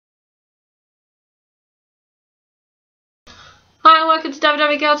Hi and welcome to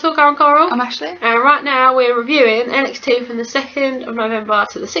WWE Girl Talk. I'm Coral. I'm Ashley. And right now we're reviewing NXT from the 2nd of November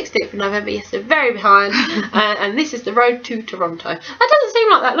to the 16th of November. Yes, they're very behind. And this is the road to Toronto. That doesn't seem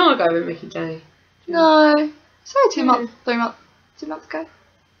like that long ago with Mickey J. No. Sorry, 2 months, 3 months, 2 months ago.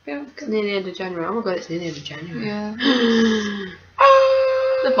 3 months ago. It's near the end of January. Oh my god, it's near the end of January. Yeah.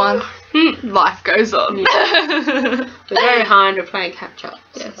 Never mind. Life goes on. Yeah. We're very behind. We're playing catch up.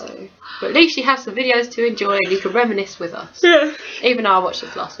 Yes. So. But at least you have some videos to enjoy and you can reminisce with us. Yeah. Even though I watched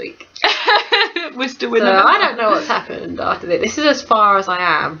this last week. We're still in So I don't know what's happened after this. This is as far as I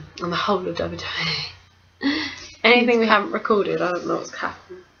am on the whole of WWE. Anything we haven't recorded, I don't know what's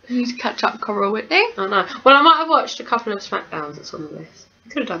happened. You need to catch up, Coral Whitney. I know. Well, I might have watched a couple of SmackDowns that's on the list. I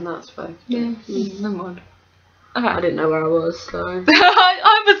could have done that, I suppose. Yeah. Never mind. Okay. I didn't know where I was, so.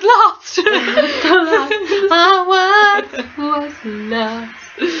 I was lost. I was lost.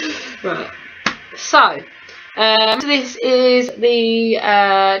 Right. So, this is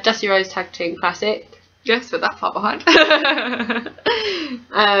the Dusty Rhodes Tag Team Classic. Yes, we're that far behind.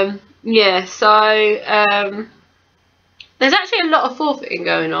 Yeah, so, there's actually a lot of forfeiting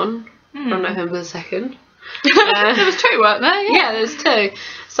going on from November the 2nd. There was 2, weren't there? Yeah, there's 2.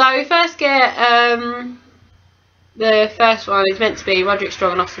 So we first get the first one is meant to be Roderick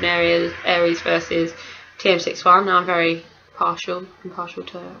Strong and Austin Aries versus TM61. Now I'm very partial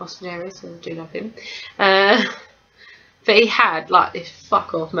to Austin Aries, so I do love him. But he had like this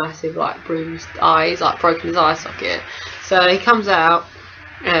fuck off massive like bruised eyes, like broken his eye socket. So he comes out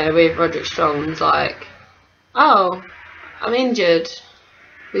with Roderick Strong and is like, "Oh, I'm injured."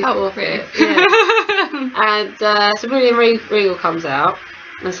 Really? Yeah. And so William Regal comes out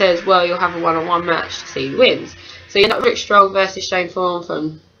and says, "Well, you'll have a one-on-one match to see who wins." So you got Rick Strong versus Shane Thorne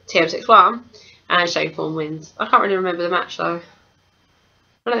from TM61, and Shane Thorne wins. I can't really remember the match though.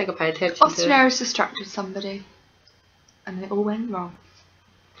 I don't think I paid attention to it. Austin Aries distracted somebody, and it all went wrong.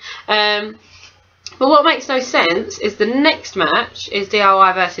 But what makes no sense is the next match is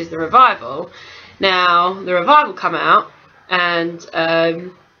DIY versus the Revival. Now the Revival come out and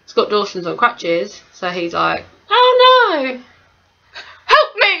Scott Dawson's on crutches, so he's like, "Oh no!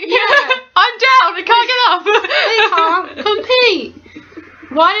 Help me! Yeah. I'm down, I can't get up!" They can't compete."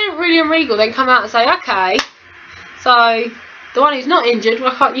 Why didn't William Regal then come out and say, "Okay, so the one who's not injured,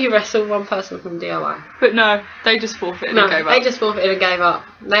 why can't you wrestle one person from DIY?" But no, they just forfeited and gave up. They just forfeited and gave up.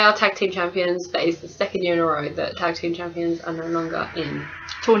 They are tag team champions. That is the 2nd year in a row that tag team champions are no longer in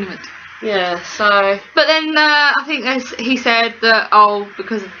tournament. Yeah, so. But then I think he said that,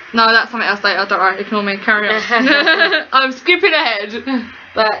 because no, that's something else later. Don't worry, ignore me. Carry on. I'm skipping ahead.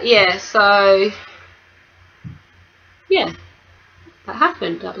 But yeah, so yeah, that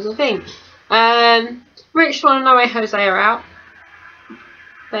happened. That was a thing. Rich Swann and No Way Jose are out.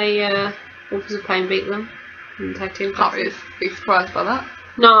 They Authors of Pain beat them in the tag team. Can't really be surprised by that.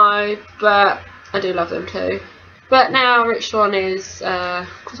 No, but I do love them too. But now Rich Swann is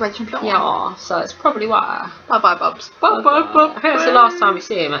Cruiserweight champion. yeah, so it's probably why. Bye bye Bubs. Bye bye Bubs. I think it's the last time we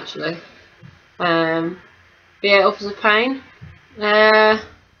see him actually. But yeah, Authors of Pain.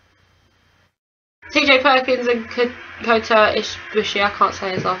 TJ Perkins and Kota Ibushi, I can't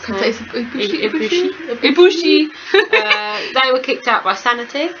say his last name. Ibushi. They were kicked out by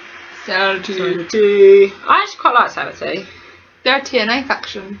Sanity. Sanity. I actually quite like Sanity. They're a TNA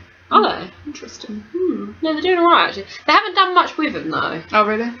faction. Are they? Interesting. No, they're doing alright actually. They haven't done much with them though. Oh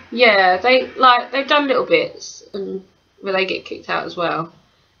really? Yeah, they've done little bits and where they get kicked out as well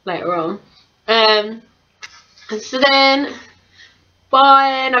later on. And so then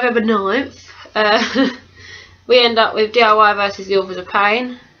by November 9th, we end up with DIY versus the Authors of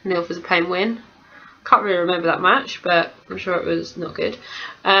Pain, and the Authors of Pain win. Can't really remember that match, but I'm sure it was not good.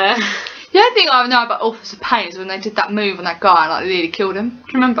 The only thing I know about Authors of Pain is when they did that move on that guy and like they nearly killed him. Do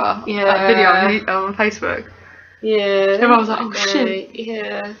you remember? Yeah. That video on Facebook. Yeah. Everyone was like, "Oh shit."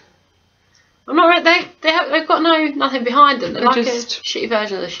 Yeah. I'm not right. They've got nothing behind them. They're like just a shitty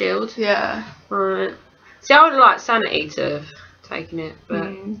version of the Shield. Yeah. Right. See, I would like Sanity to have taken it,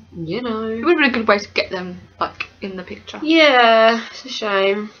 but you know, it would have been a good way to get them like in the picture. Yeah, it's a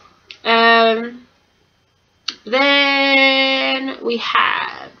shame. Then we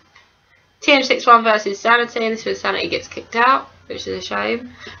have TM61 versus Sanity, and this was Sanity gets kicked out, which is a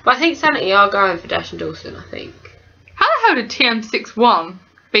shame. But I think Sanity are going for Dash and Dawson, I think. How the hell did TM61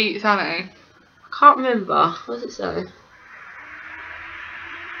 beat Sanity? I can't remember. What does it say?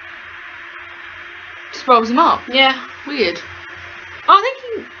 Just rolls him up. Yeah. Weird. Oh, I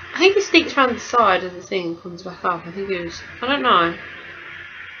think he sneaks around the side of the thing and comes back up. I think it was. I don't know.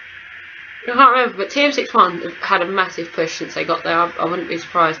 I can't remember, but TM61 have had a massive push since they got there. I wouldn't be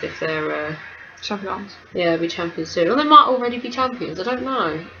surprised if they're Champions. Yeah, they'll be champions soon. Or they might already be champions. I don't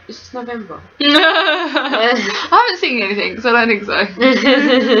know. It's just November. I haven't seen anything, so I don't think so.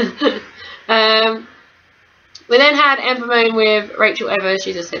 We then had Ember Moon with Rachel Evans.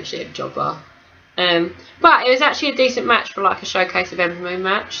 She's essentially a jobber. But it was actually a decent match for like a showcase of Ember Moon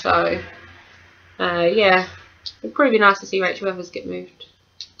match. So, yeah. It'd probably be nice to see Rachel Evans get moved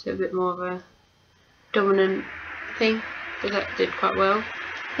to a bit more of a dominant thing. Because that did quite well.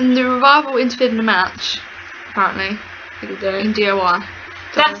 And the Revival interfered in the match, apparently. In DIY.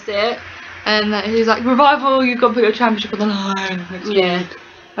 That's it. And he's like, Revival, you've got to put your championship on the line. Yeah. And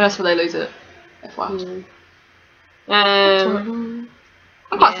that's where they lose it. FYI. I'm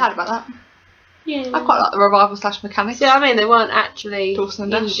quite sad about that. Yeah. I quite like the Revival / Mechanics. Yeah, I mean, they weren't actually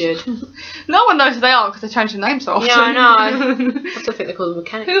Dawson and injured. No one knows who they are because they changed their name so often. Yeah, I know. I still think they're called the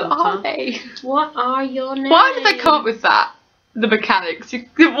Mechanics. Who are they? What are your names? Why did they come up with that? The Mechanics.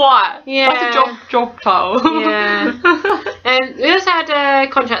 Why? Yeah. That's a job title. Yeah. We also had a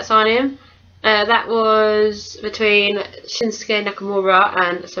contract signing. That was between Shinsuke Nakamura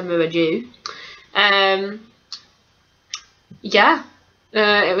and Samoa Joe. Yeah.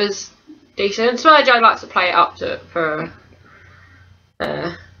 It was decent. Samoa Joe likes to play it up for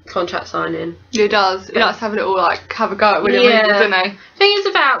contract signing. He does. He likes to have a little, have a go at William Regal, doesn't he? The thing is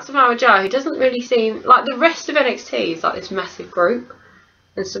about Samoa Joe, he doesn't really seem like the rest of NXT is like this massive group,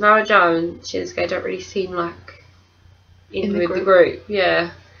 and Samoa Joe and Shinsuke don't really seem like in with the group.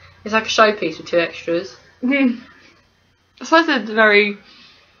 Yeah, it's like a showpiece with 2 extras. I suppose they're very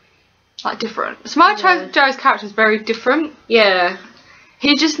different. Samoa Joe's character is very different. Yeah,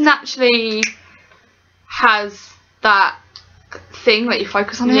 he just naturally has that thing that you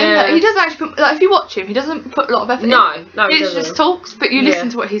focus on him. He doesn't actually put, if you watch him, he doesn't put a lot of effort in. No, he doesn't. Just talks, but you listen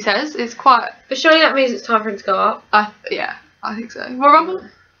to what he says. It's quite. But surely that means it's time for him to go up. Yeah, I think so. Well, Rumble.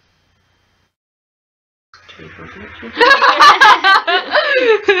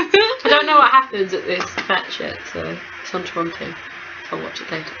 I don't know what happens at this match yet, so it's on Toronto. I'll watch it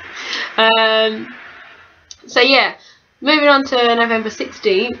later. So yeah, moving on to November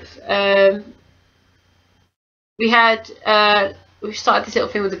 16th. We started this little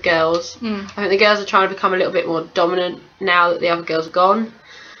thing with the girls. I think the girls are trying to become a little bit more dominant now that the other girls are gone.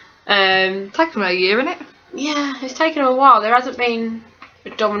 It's taken them a year, isn't it? Yeah, it's taken them a while. There hasn't been a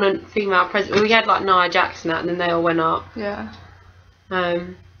dominant female president. We had like Nia Jax and that, and then they all went up. Yeah.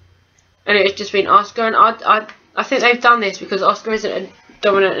 And it's just been Asuka, and I think they've done this because Asuka isn't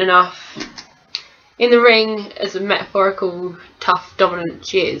dominant enough in the ring as a metaphorical tough dominant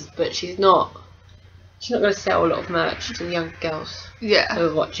she is, but she's not going to sell a lot of merch to the younger girls who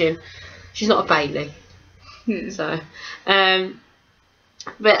are watching. She's not a Bailey. So,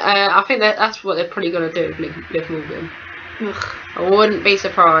 but I think that's what they're probably going to do with Liv Morgan. I wouldn't be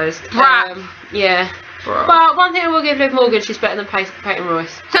surprised. Yeah. Bro. But one thing I will give Liv Morgan, she's better than Peyton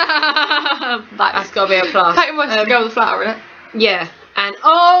Royce. That's got to be a plus. Peyton Royce is the girl with the flower in it. Yeah. And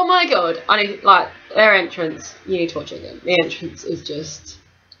oh my god, I need, their entrance, you need to watch it again. The entrance is just...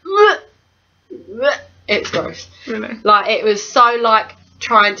 It's gross. Really? It was so,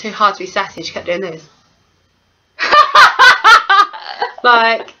 trying too hard to be sassy, she kept doing this.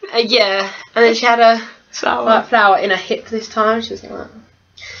 Yeah. And then she had a flower in her hip this time. She was like that.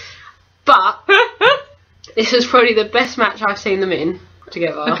 But this was probably the best match I've seen them in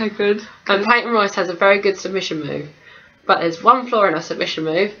together. Okay, good. And Peyton Royce has a very good submission move. But there's one flaw in her submission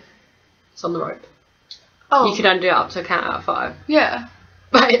move. It's on the rope. Oh. You can only do it up to a count out of 5. Yeah.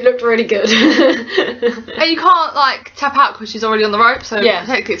 But it looked really good. And you can't tap out because she's already on the rope, so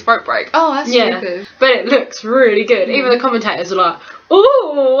technically it's rope break. Oh, that's really good. But it looks really good. Even the commentators are like,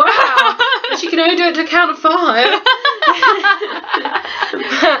 "Ooh, wow!" And she can only do it to a count of 5.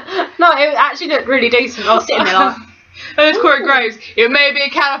 No, it actually looked really decent. I was sitting there like. And it's Corey Graves. It may be a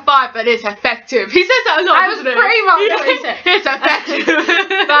count of 5, but it's effective. He says that a lot. That was pretty much what he said. It's effective.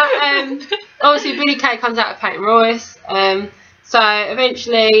 But obviously, Billie Kay comes out of Peyton Royce. So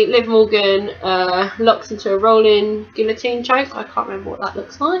eventually Liv Morgan locks into a rolling guillotine choke. I can't remember what that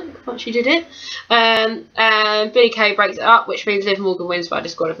looks like once she did it. And Billie Kay breaks it up, which means Liv Morgan wins by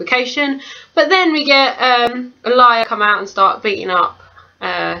disqualification. But then we get Aliyah come out and start beating up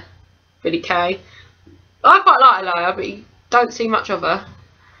Billie Kay. I quite like Aliyah, but you don't see much of her.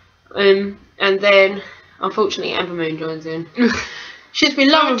 And then, unfortunately, Ember Moon joins in. She's been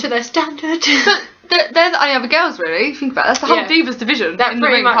lowered to their standard. They're the only other girls, really. Think about it. That's the whole Divas division. That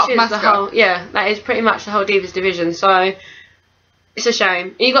pretty much is the whole. Yeah, that is pretty much the whole Divas division. So it's a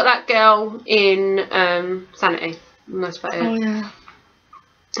shame. You got that girl in Sanity. And that's about it. Oh yeah.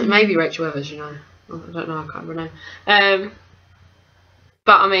 Maybe Rachel Evans, you know. I don't know. I can't remember her name.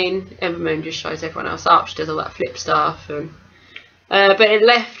 But I mean, Ember Moon just shows everyone else up. She does all that flip stuff, and but it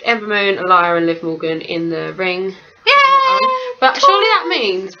left Ember Moon, Aliyah, and Liv Morgan in the ring. Yeah. But surely that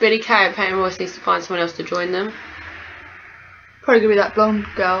means Billie Kay and Peyton Royce needs to find someone else to join them. Probably gonna be that blonde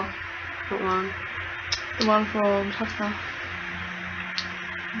girl. What one? The one from Chester.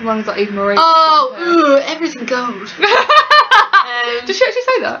 The one who's like Eva Marie. Oh, everything gold. Did she actually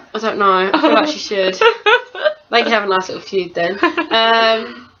say that? I don't know. I feel like she should. They could have a nice little feud then.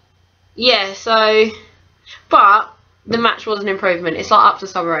 Yeah, so... But the match was an improvement. It's like up to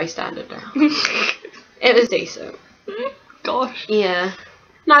Summer Rae standard now. It was decent. Gosh. Yeah.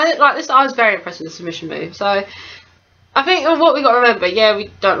 No, like this, I was very impressed with the submission move. So, I think what we got to remember, yeah,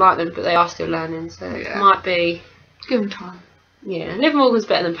 we don't like them, but they are still learning. So, it might be... Give them time. Yeah, Liv Morgan's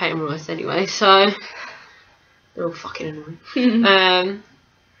better than Peyton Royce anyway, so... They're all fucking annoying.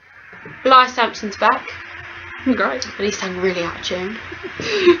 Elias Sampson's back. Great. And he sang really out of tune.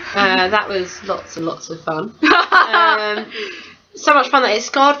 That was lots and lots of fun. So much fun that it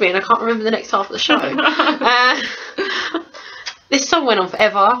scarred me and I can't remember the next half of the show. This song went on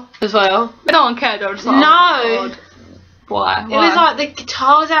forever as well. But no one cared, I was like, no! Oh, God. Why? It was like the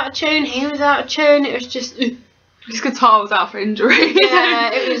guitar was out of tune, he was out of tune, it was just... His guitar was out for injury.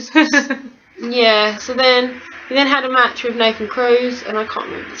 Yeah, it was just... Yeah, so then... We then had a match with Nathan Cruz, and I can't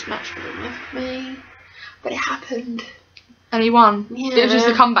remember this match with me, but it happened. And he won. Yeah. It was just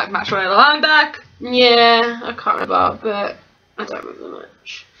a comeback match where like, I'm back. Yeah, I can't remember, but I don't remember the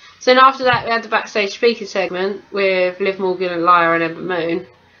match. So then after that, we had the backstage speaker segment with Liv Morgan and Aliyah and Ember Moon.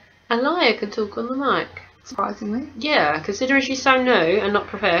 And Aliyah could talk on the mic. Surprisingly. Yeah, considering she's so new and not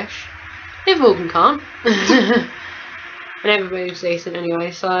profesh, Liv Morgan can't. And Ember Moon's decent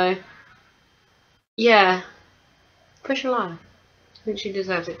anyway, so yeah. Push Aliyah. I think she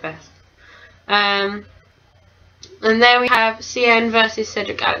deserves it best. And then we have CN versus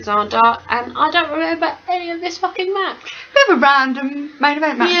Cedric Alexander, and I don't remember any of this fucking match. Bit of a random main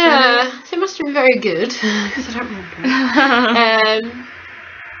event match. Yeah, really. so it must have been very good because I don't remember.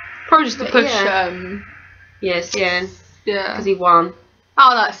 Probably just to push. Yeah, CN. Yeah. Because he won.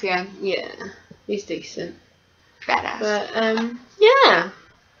 Oh, that's CN. Yeah, he's decent. Badass. But yeah,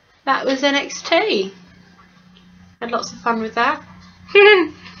 that was NXT. Had lots of fun with that.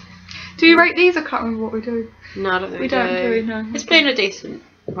 Do we rate these? I can't remember what we do. No, I don't think we don't. Do we? No. It's been a decent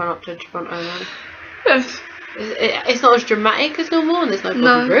run up to Toronto though. Yes. It's not as dramatic as normal, and there's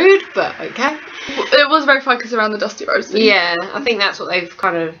no rude, but okay. It was very focused around the Dusty Rhodes thing. Yeah, I think that's what they've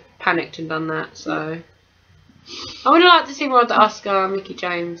kind of panicked and done that. So I would have liked to see more of the Asuka and Mickie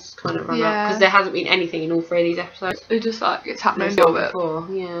James kind of run up, because there hasn't been anything in all three of these episodes. It's just like it's happening a There's little not bit. before,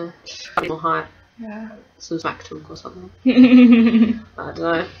 yeah. More hype. Yeah. Some smack talk or something. I don't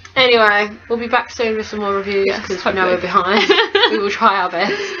know. Anyway, we'll be back soon with some more reviews because we know we're behind. We will try our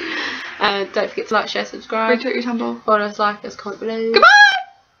best. Don't forget to like, share, subscribe. Retweet your Tumblr. Follow us, like us, comment below. Goodbye!